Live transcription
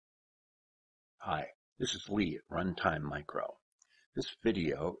Hi, this is Lee at Runtime Micro. This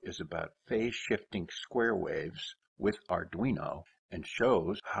video is about phase shifting square waves with Arduino and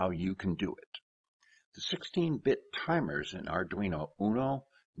shows how you can do it. The 16-bit timers in Arduino Uno,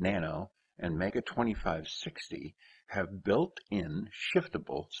 Nano, and Mega 2560 have built-in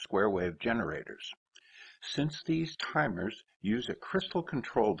shiftable square wave generators. Since these timers use a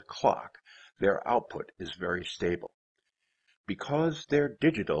crystal-controlled clock, their output is very stable. Because they're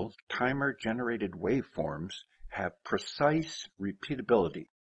digital, timer-generated waveforms have precise repeatability.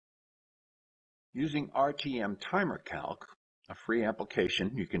 Using RTM Timer Calc, a free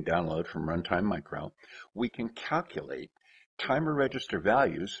application you can download from Runtime Micro, we can calculate timer register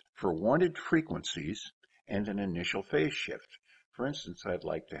values for wanted frequencies and an initial phase shift. For instance, I'd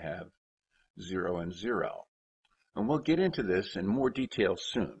like to have 0 and 0. And we'll get into this in more detail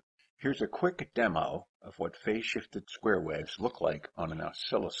soon. Here's a quick demo of what phase-shifted square waves look like on an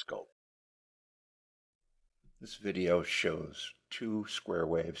oscilloscope. This video shows two square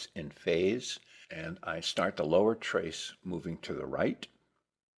waves in phase, and I start the lower trace moving to the right,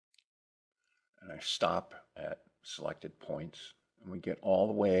 and I stop at selected points, and we get all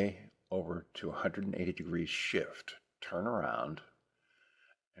the way over to 180 degrees shift. Turn around,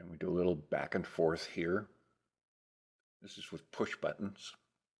 and we do a little back and forth here. This is with push buttons.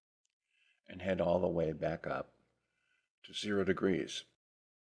 And head all the way back up to 0 degrees.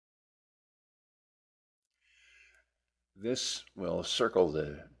 This will circle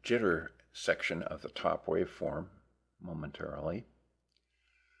the jitter section of the top waveform momentarily.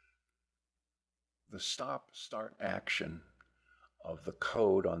 The stop-start action of the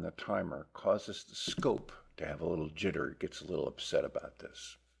code on the timer causes the scope to have a little jitter. It gets a little upset about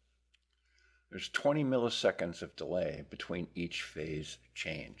this. There's 20 milliseconds of delay between each phase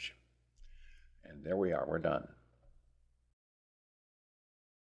change. And there we are, we're done.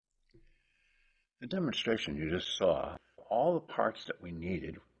 The demonstration you just saw, all the parts that we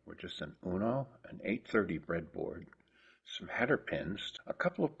needed were just an Uno, an 830 breadboard, some header pins, a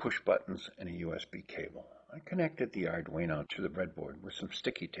couple of push buttons, and a USB cable. I connected the Arduino to the breadboard with some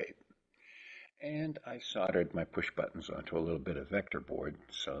sticky tape. And I soldered my push buttons onto a little bit of vector board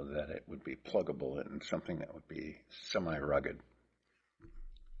so that it would be pluggable and something that would be semi-rugged.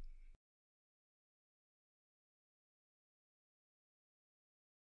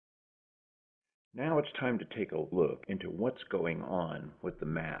 Now it's time to take a look into what's going on with the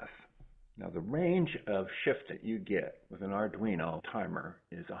math. Now the range of shift that you get with an Arduino timer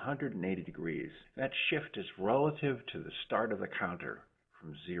is 180 degrees. That shift is relative to the start of the counter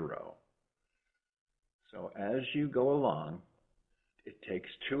from 0. So as you go along, it takes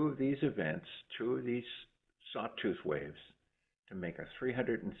two of these events, two of these sawtooth waves, to make a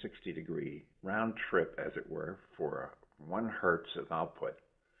 360 degree round trip, as it were, for 1 hertz of output.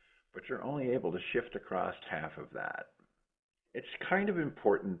 But you're only able to shift across half of that. It's kind of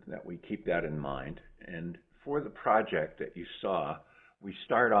important that we keep that in mind, and for the project that you saw, we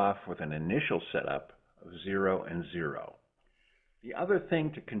start off with an initial setup of 0 and 0. The other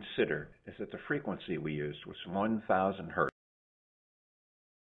thing to consider is that the frequency we used was 1000 hertz.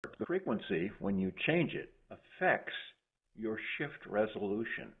 The frequency, when you change it, affects your shift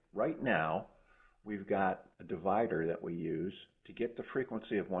resolution. Right now, we've got a divider that we use to get the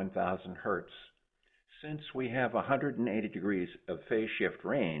frequency of 1000 hertz. Since we have 180 degrees of phase shift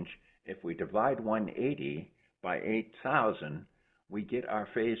range, if we divide 180 by 8000, we get our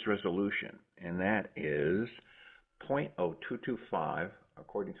phase resolution, and that is 0.0225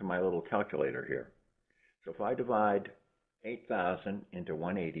 according to my little calculator here. So if I divide 8000 into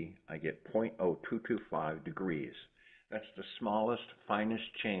 180, I get 0.0225 degrees. That's the smallest, finest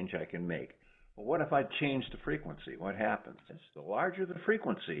change I can make. Well, what if I change the frequency? What happens? The larger the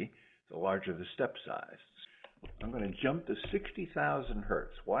frequency, the larger the step size. I'm going to jump to 60,000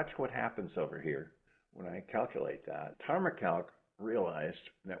 hertz. Watch what happens over here when I calculate that. Timer Calc realized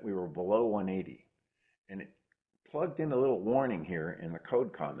that we were below 180, and it plugged in a little warning here in the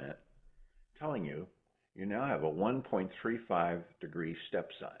code comment telling you you now have a 1.35 degree step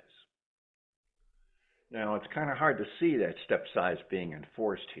size. Now, it's kind of hard to see that step size being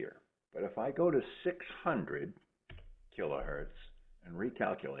enforced here. But if I go to 600 kilohertz and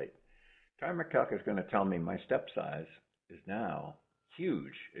recalculate, Timer Calc is going to tell me my step size is now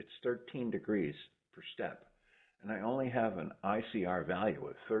huge. It's 13 degrees per step. And I only have an ICR value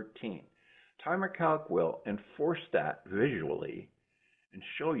of 13. Timer Calc will enforce that visually and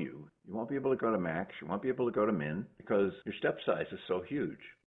show you. You won't be able to go to max, you won't be able to go to min, because your step size is so huge.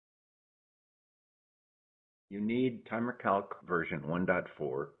 You need Timer Calc version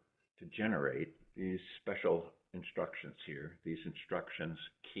 1.4 to generate these special instructions here. These instructions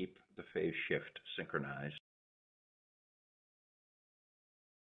keep the phase shift synchronized.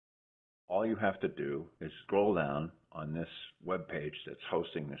 All you have to do is scroll down on this web page that's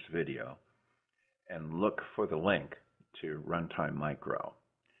hosting this video and look for the link to Runtime Micro.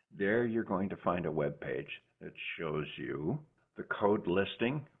 There you're going to find a web page that shows you the code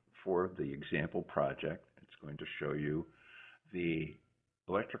listing for the example project. It's going to show you the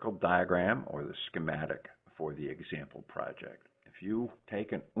electrical diagram or the schematic for the example project. If you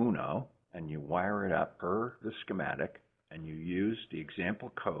take an Uno and you wire it up per the schematic and you use the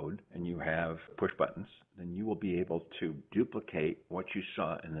example code and you have push buttons, then you will be able to duplicate what you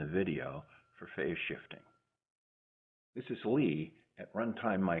saw in the video for phase shifting. This is Lee at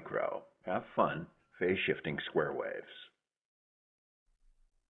Runtime Micro. Have fun phase shifting square waves.